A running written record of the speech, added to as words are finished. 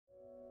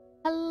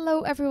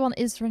Hello everyone,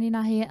 it's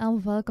Renina here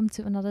and welcome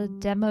to another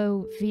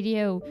demo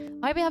video.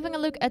 I'll be having a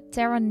look at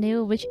Terra,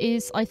 which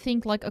is, I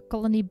think, like a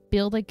colony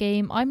builder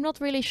game. I'm not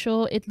really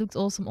sure, it looked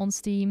awesome on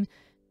Steam.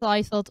 So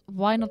I thought,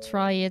 why not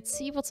try it,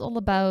 see what's all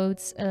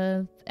about,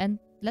 and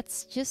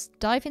let's just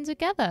dive in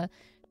together.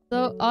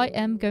 So I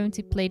am going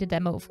to play the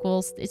demo, of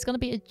course. It's going to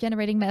be a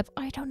generating map.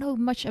 I don't know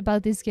much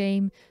about this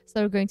game,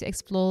 so we're going to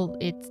explore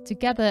it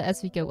together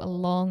as we go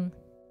along.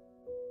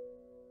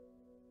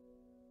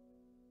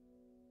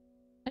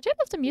 I do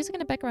love the music in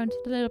the background,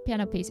 the little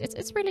piano piece.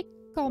 It's really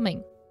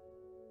calming.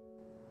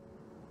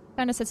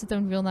 Kinda sets the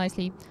tone real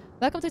nicely.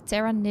 Welcome to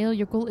Terra.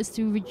 Your goal is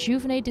to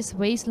rejuvenate this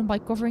wasteland by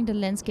covering the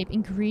landscape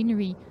in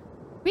greenery.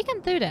 We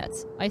can do that,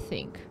 I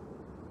think.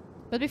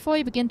 But before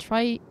you begin,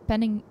 try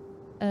panning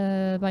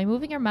by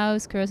moving your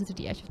mouse cursor to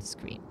the edge of the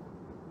screen.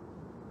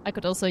 I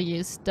could also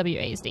use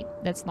WASD.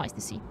 That's nice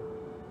to see.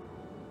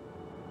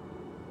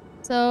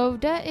 So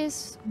there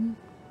is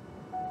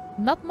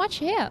not much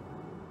here.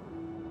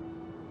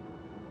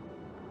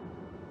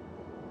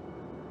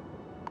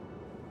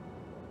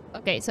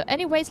 Okay, so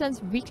any wasteland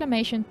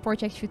reclamation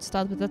project should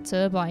start with a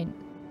turbine.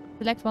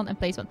 Select one and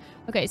place one.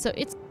 Okay, so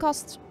it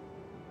costs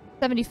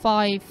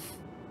 75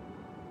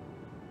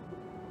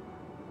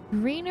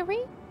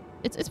 greenery?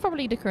 It's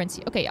probably the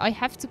currency. Okay, I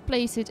have to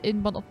place it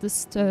in one of the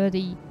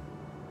sturdy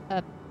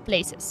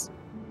places.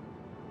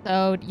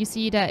 So you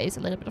see there is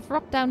a little bit of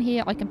rock down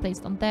here. I can place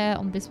it on there,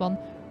 on this one,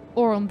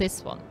 or on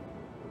this one.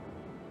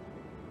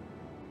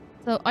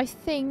 So I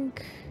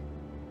think...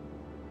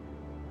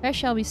 where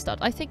shall we start?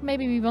 I think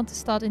maybe we want to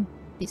start in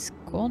this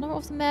corner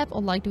of the map,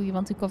 or like, do we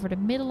want to cover the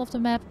middle of the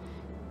map?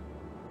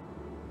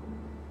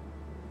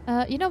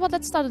 You know what?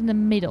 Let's start in the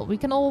middle. We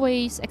can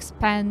always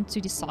expand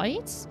to the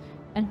sides,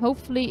 and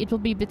hopefully it will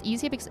be a bit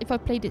easier, because if I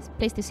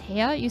place this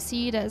here, you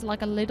see there's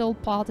like a little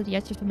part at the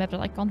edge of the map that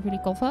I can't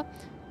really cover,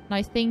 and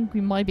I think we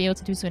might be able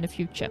to do so in the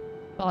future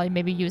by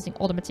maybe using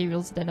other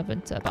materials than a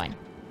wind turbine.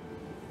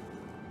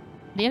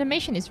 The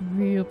animation is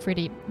real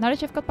pretty. Now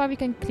that you've got by, we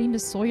can clean the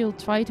soil.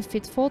 Try to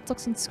fit 4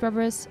 toxin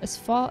scrubbers as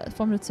far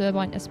from the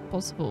turbine as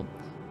possible.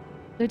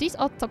 So these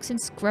are toxin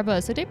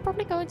scrubbers. So they're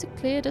probably going to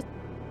clear the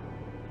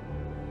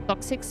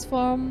toxics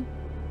from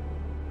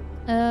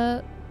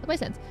the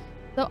wasteland.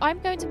 So I'm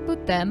going to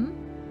put them...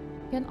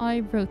 can I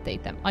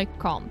rotate them? I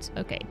can't.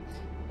 Okay.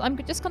 So I'm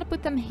just going to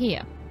put them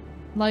here.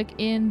 Like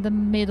in the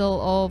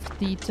middle of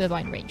the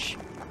turbine range.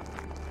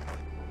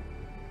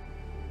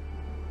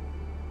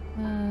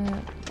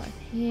 Right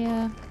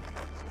here.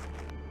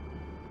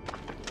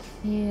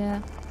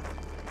 Here.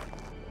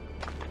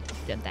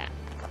 Then that.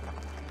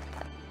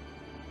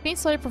 Clean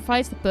soil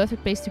provides the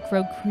perfect place to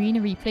grow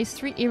greenery. Place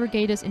 3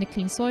 irrigators in the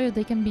clean soil.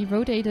 They can be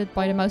rotated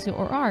by the mouse wheel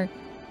or R.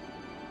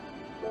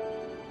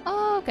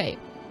 Oh, okay.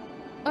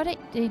 Oh,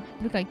 they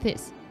look like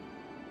this.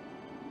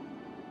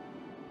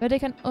 But they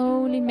can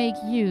only make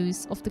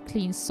use of the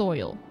clean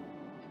soil.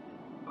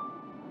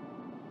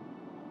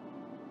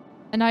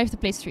 And I have to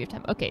place 3 of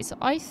them. Okay, so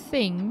I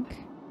think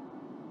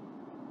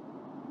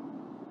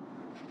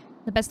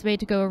the best way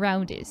to go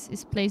around this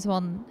is place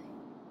one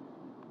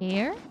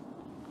here.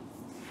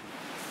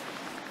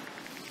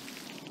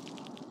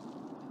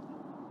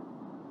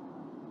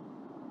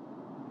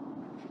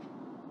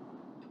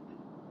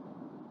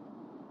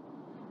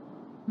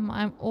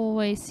 I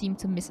always seem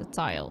to miss a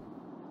tile.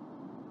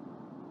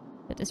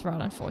 That is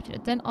rather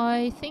unfortunate. Then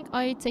I think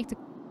I take the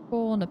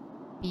corner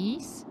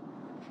piece.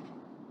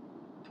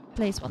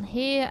 Place one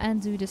here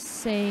and do the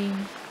same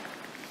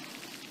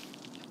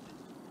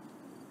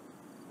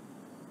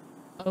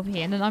over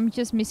here. And then I'm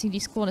just missing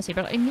these corners here,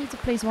 but I need to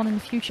place one in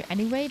the future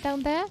anyway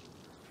down there.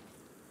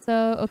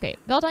 So, okay.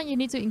 Well done, you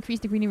need to increase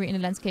the greenery in the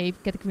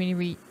landscape. Get the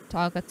greenery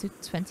target to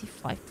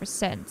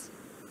 25%.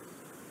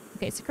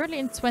 Okay, so currently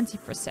in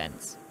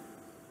 20%.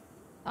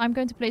 I'm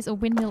going to place a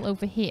windmill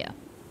over here.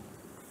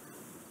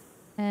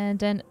 And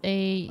then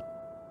a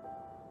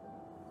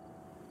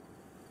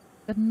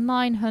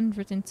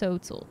 900 in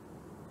total.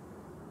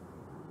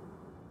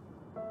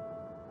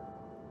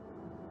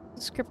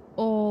 Script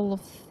all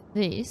of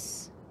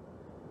this.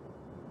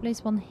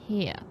 Place one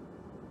here.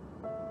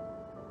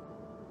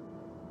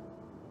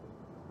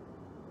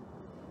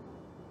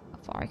 How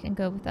far I can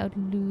go without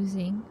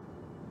losing.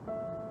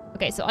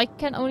 Okay, so I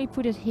can only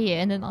put it here,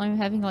 and then I'm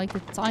having like the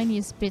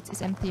tiniest bit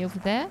is empty over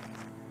there.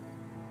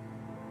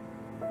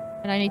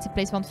 And I need to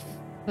place one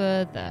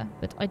further,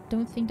 but I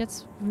don't think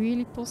that's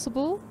really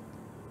possible.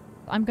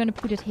 I'm going to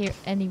put it here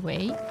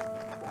anyway.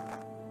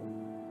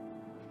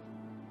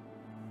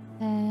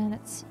 And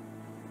let's see.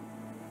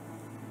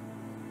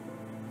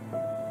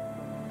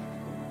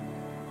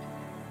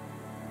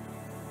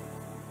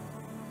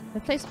 I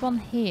placed one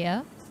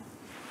here.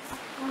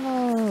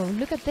 Oh,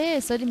 look at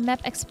this. So the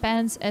map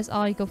expands as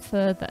I go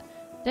further.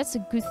 That's a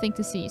good thing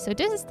to see. So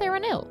this is Terra.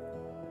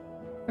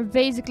 We're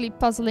basically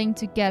puzzling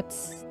to get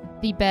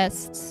the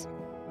best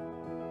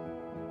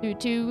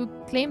to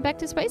claim back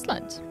this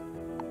wasteland.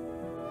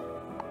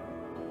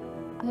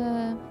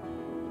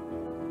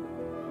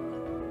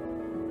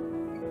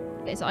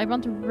 Okay, so I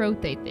want to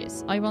rotate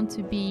this. I want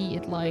to be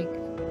at like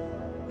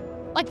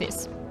Like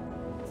this.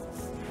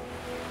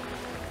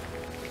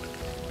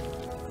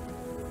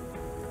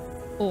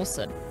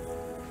 Awesome.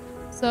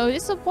 So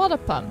this is a water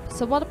pump.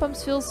 So water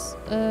pumps fills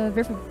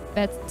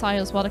riverbed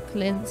tiles, water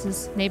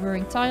cleanses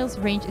neighboring tiles.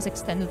 Range is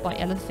extended by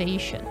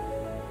elevation.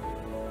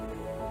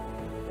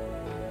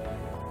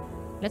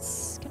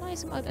 Can I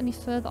zoom out any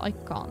further? I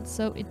can't.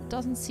 So it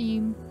doesn't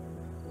seem...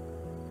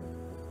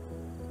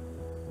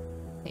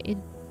 Okay, it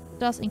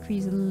does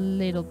increase a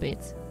little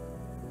bit.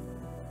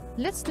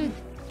 Let's do it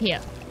here.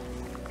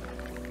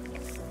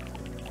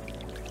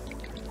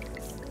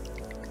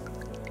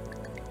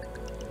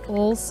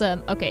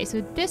 Awesome. Okay,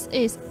 so this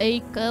is a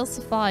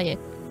calcifier.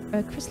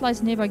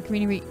 Crystallized nearby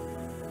greenery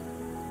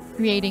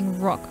creating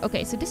rock.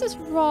 Okay, so this is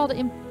rather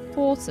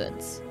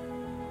important.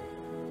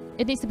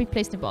 It needs to be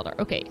placed in water.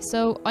 Okay,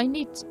 so I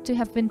need to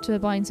have wind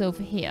turbines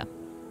over here.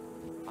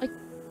 I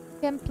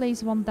can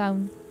place one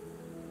down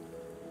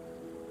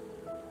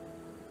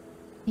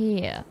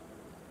here,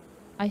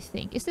 I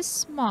think. Is this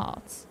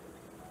smart?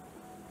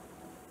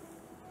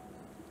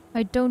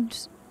 I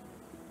don't...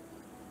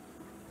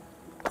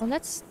 Well,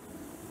 let's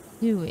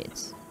do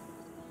it.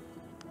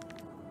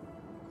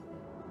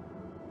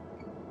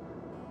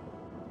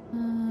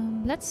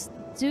 Let's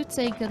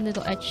take a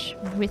little edge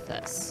with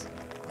us.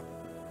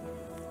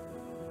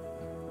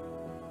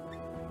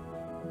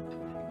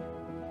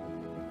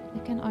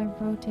 Can I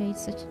rotate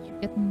so that you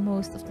get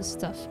most of the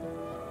stuff?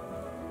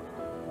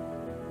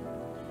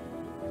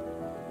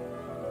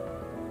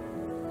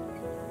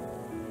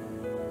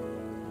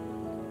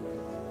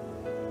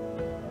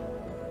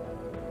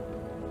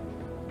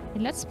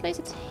 And let's place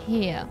it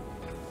here.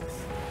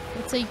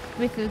 Let's take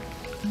with it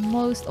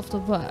most of the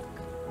work.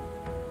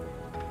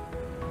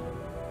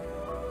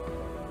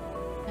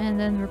 And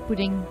then we're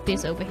putting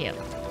this over here.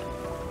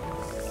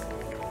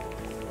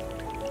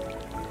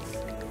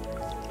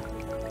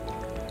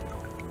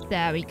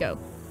 There we go.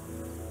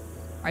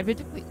 Alright,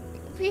 but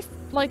we've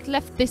like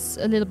left this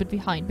a little bit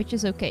behind, which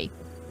is okay.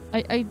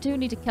 I do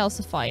need a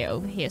calcifier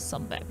over here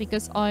somewhere,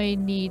 because I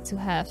need to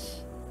have...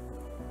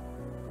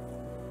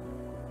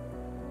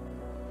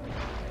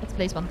 Let's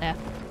place one there.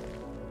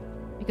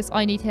 Because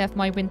I need to have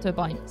my wind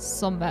turbine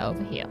somewhere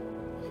over here.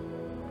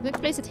 Let's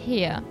place it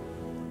here.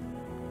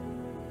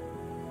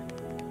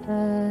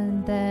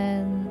 And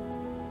then...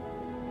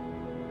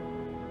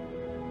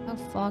 How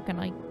far can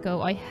I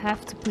go? I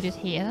have to put it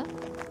here.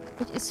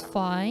 Which is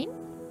fine.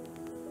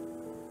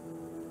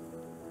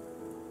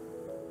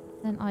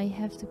 Then I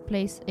have to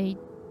place a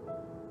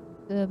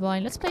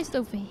turbine. Let's place it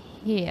over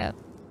here.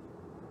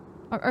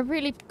 I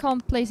really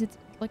can't place it...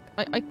 Like,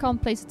 I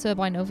can't place a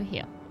turbine over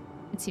here.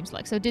 It seems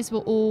like. So this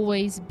will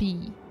always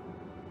be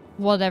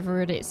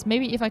whatever it is.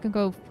 Maybe if I can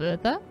go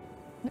further.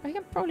 I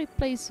can probably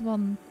place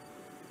one...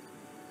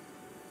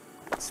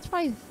 Let's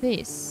try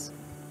this.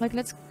 Like,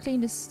 let's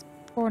clean this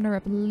corner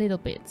up a little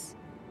bit.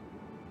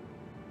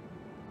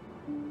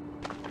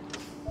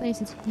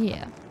 Place it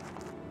here.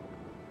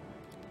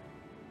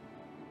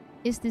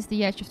 Is this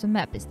the edge of the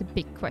map is the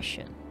big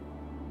question.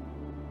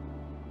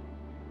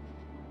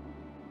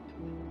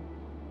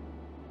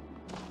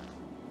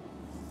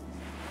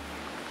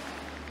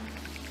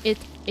 It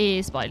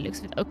is by the looks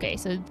of it. Okay,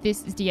 so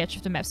this is the edge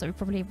of the map, so we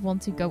probably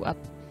want to go up.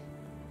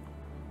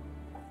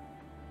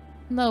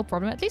 No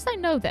problem. At least I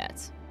know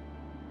that.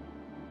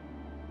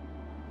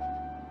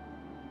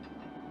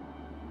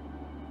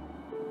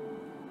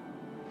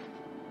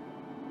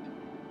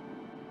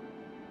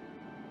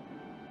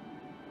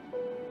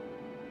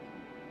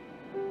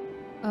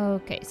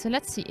 Okay, so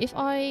let's see. If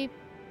I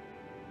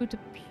put a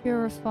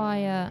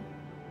purifier...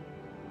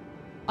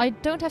 I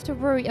don't have to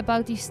worry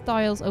about these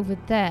tiles over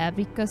there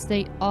because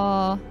they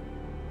are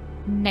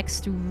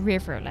next to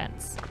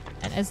riverlands.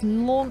 And as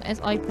long as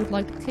I put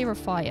like a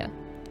clarifier,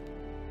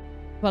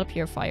 well, a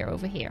purifier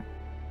over here,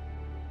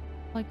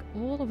 like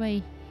all the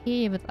way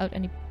here without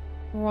any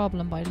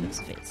problem by the looks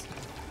of it.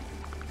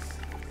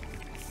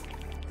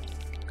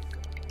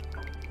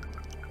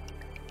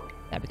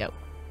 There we go.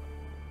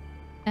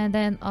 And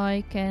then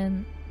I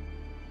can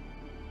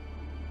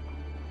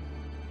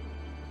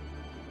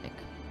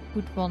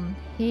put one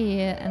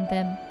here and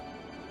then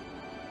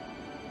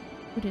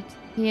put it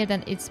here,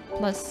 then it's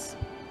plus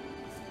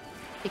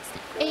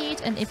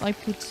 68. And if I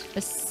put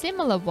a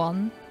similar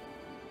one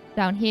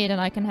down here, then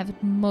I can have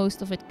it,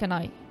 most of it can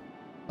I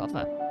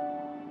cover.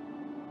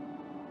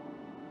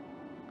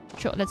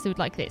 Sure, let's do it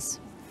like this.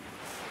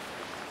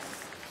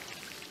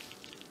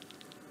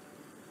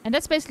 And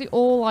that's basically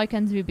all I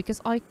can do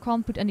because I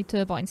can't put any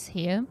turbines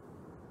here.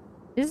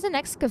 This is an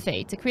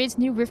excavate. It creates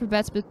new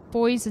riverbeds but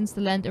poisons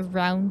the land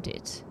around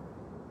it.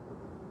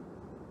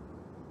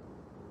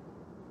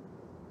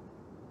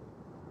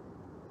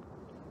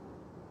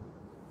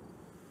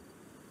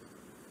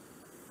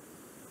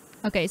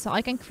 Okay, so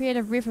I can create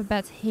a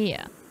riverbed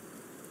here.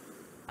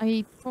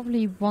 I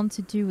probably want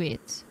to do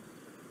it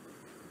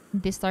in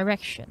this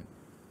direction.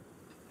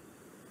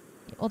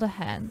 On the other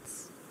hand,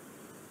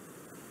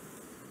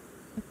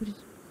 I put it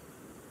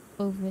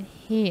over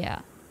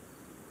here.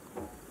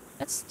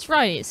 Let's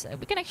try this.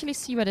 We can actually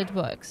see whether it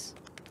works.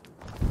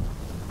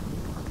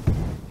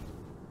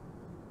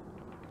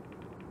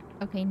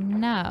 Okay,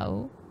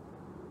 now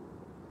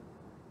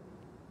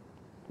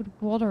put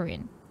water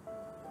in.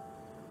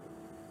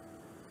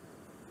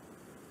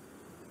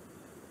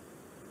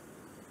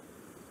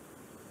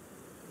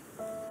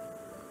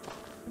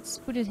 Let's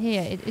put it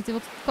here. It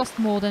will cost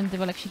more than they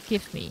will actually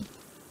give me.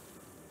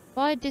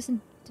 Why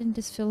didn't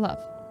this fill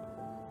up?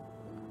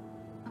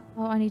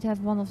 Oh, I need to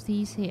have one of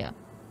these here.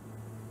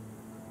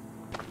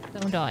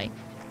 Don't die.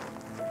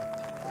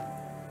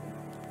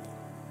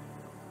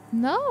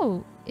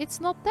 No, it's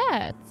not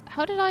that.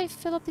 How did I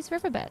fill up these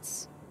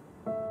riverbeds?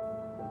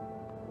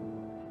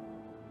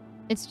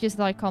 It's just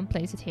that I can't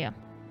place it here.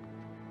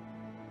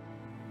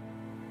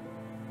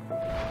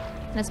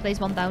 Let's place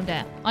one down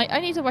there. I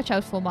need to watch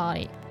out for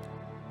my...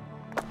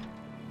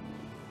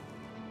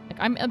 Like,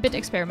 I'm a bit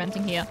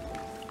experimenting here.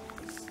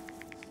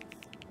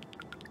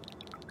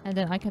 And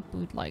then I can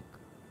put like...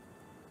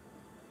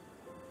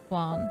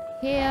 one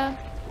here.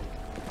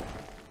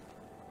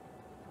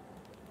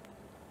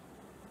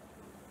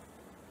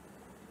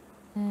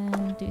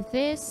 And do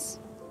this.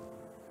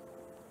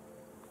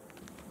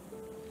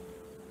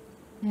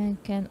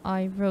 And can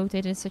I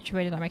rotate it in such a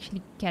way that I'm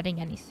actually getting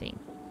anything?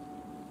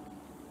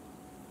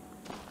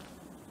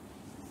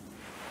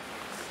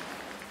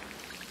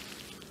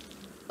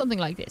 Something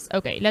like this.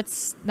 Okay,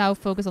 let's now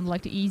focus on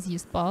like the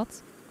easiest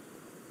part.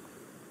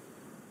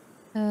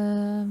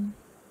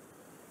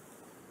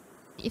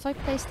 If I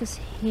place this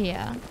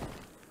here,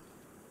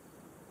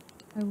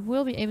 I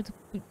will be able to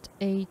put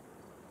a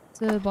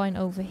turbine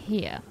over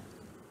here.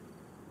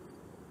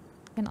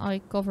 Can I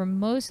cover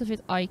most of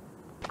it? I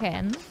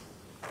can.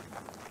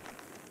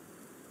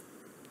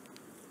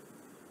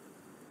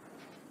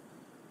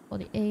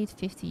 48,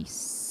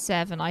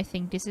 57. I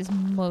think this is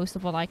most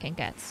of what I can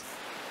get.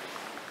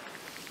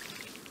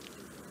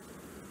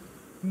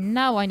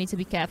 Now I need to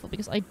be careful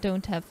because I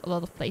don't have a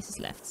lot of places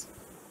left.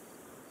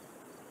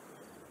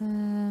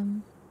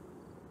 Can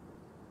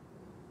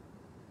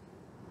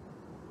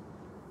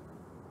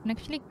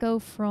actually go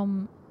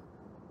from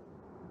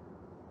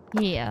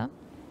here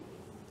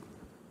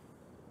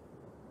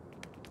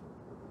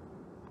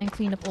and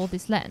clean up all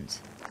this land.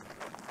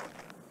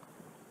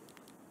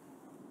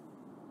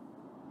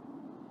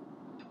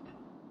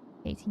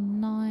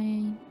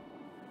 $89.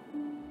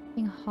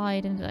 Anything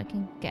higher than that I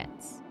can get.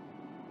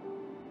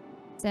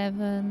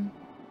 7.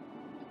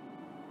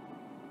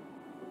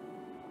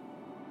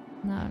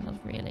 No, not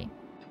really.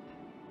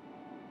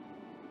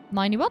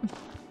 91.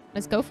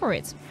 Let's go for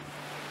it.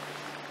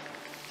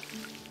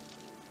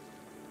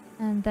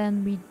 And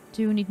then we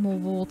do need more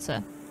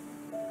water.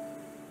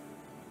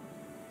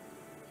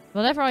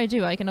 Whatever I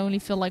do, I can only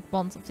fill like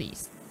one of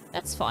these.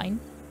 That's fine.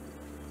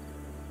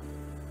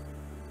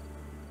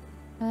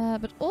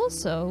 But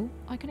also,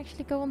 I can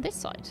actually go on this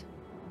side.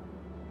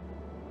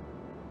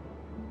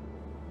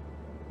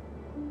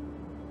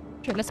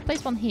 Sure, let's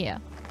place one here.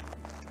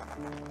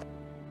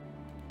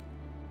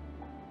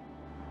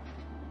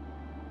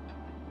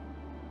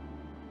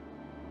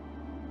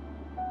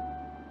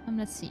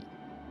 Let's see.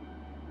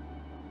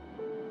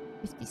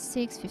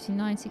 56,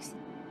 59,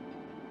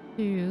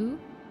 62.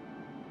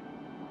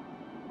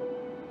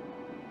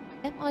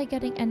 Am I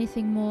getting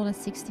anything more than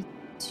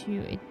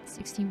 62? It's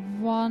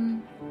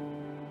 61.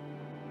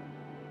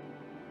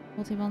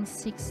 41,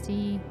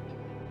 60.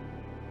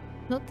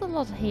 Not a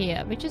lot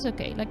here, which is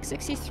okay. Like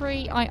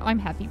 63, I'm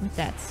happy with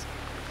that.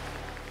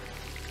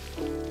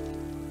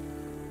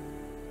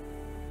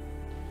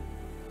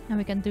 And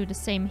we can do the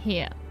same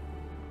here.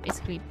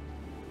 Basically,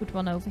 put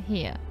one over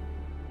here.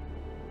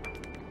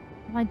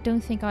 I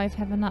don't think I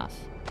have enough.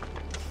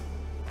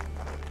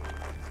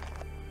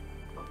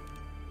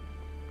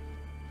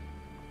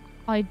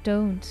 I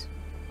don't.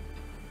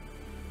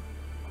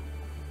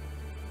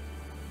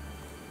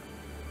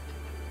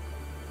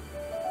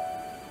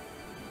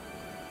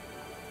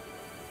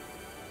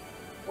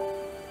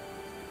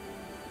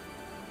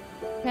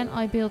 Can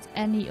I build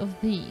any of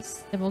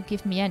these that will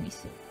give me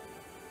anything?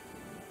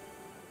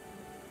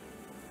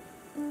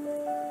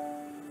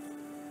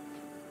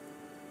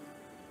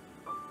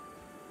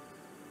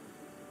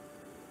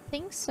 I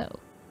think so.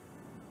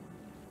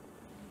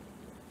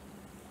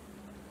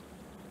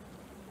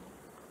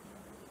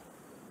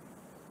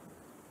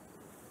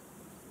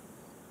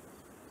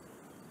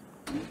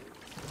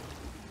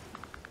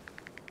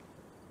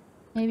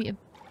 Maybe a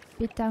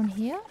bit down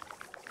here?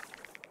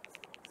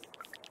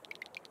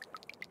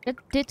 It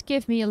did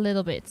give me a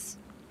little bit.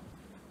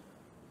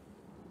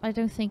 I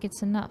don't think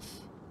it's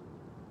enough.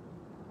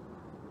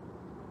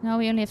 Now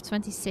we only have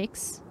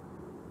 26.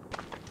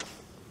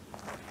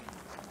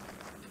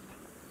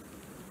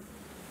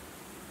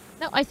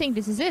 No, I think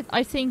this is it.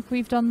 I think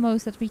we've done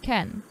most that we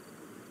can.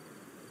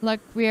 Like,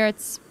 we're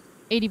at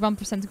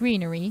 81%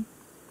 greenery.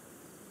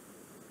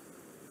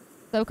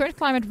 So, current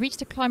climate, reach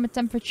the climate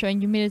temperature and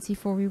humidity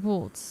for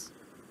rewards.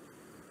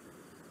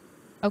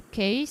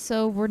 Okay,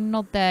 so we're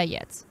not there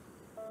yet.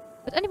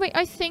 But anyway,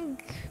 I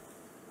think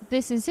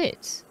this is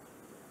it.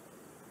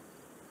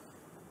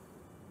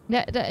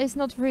 There is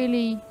not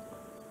really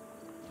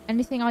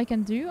anything I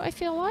can do, I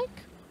feel like.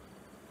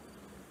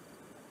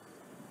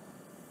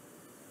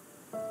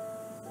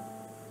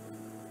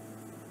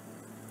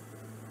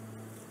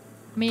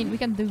 mean, we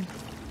can do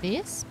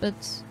this, but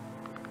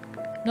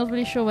not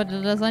really sure whether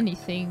it does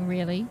anything,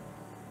 really.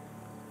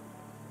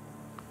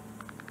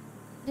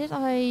 Did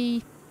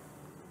I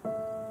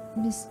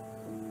miss...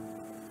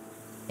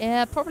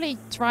 Yeah, probably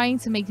trying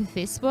to make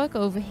this work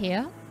over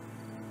here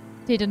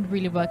didn't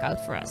really work out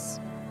for us.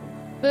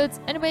 But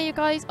anyway, you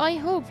guys, I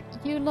hope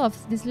you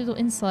loved this little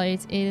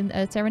insight in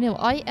Terra.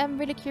 I am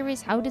really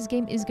curious how this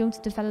game is going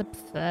to develop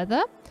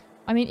further.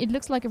 I mean, it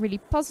looks like a really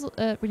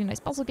nice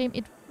puzzle game.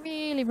 It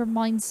really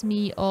reminds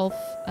me of...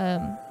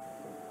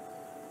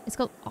 it's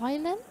called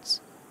Island?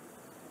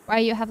 Where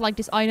you have like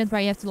this island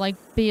where you have to like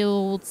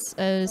build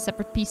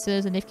separate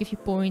pieces, and they give you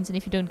points, and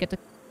if you don't get the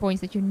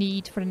points that you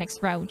need for the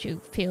next round, you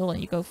fail and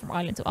you go from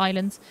island to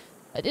island.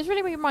 It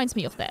really reminds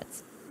me of that.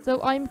 So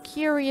I'm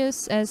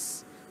curious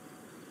as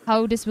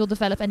how this will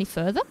develop any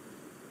further.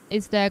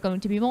 Is there going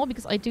to be more?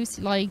 Because I do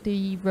see like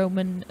the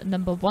Roman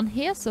number 1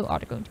 here. So are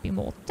there going to be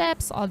more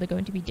tabs? Are there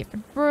going to be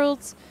different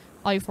worlds?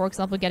 Are you, for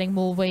example, getting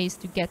more ways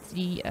to get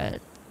the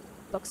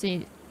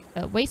toxic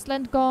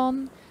wasteland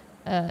gone?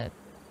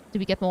 Do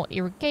we get more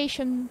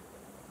irrigation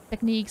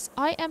techniques?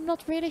 I am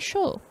not really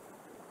sure.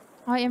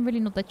 I am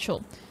really not that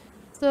sure.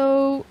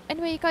 So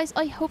anyway, guys,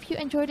 I hope you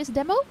enjoyed this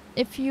demo.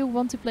 If you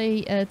want to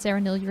play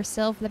Terra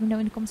yourself, let me know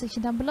in the comment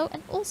section down below,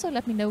 and also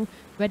let me know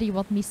whether you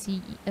want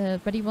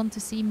to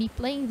see me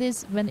playing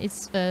this when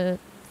it's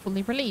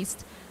fully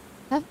released.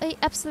 Have a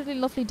absolutely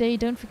lovely day.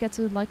 Don't forget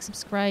to like,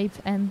 subscribe,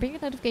 and ring the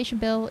notification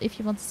bell if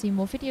you want to see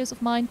more videos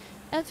of mine.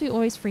 And feel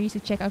always free to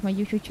check out my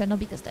YouTube channel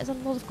because there's a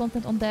lot of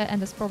content on there,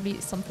 and there's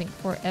probably something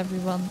for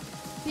everyone.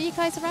 See you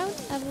guys around.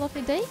 Have a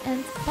lovely day,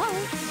 and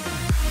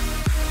bye.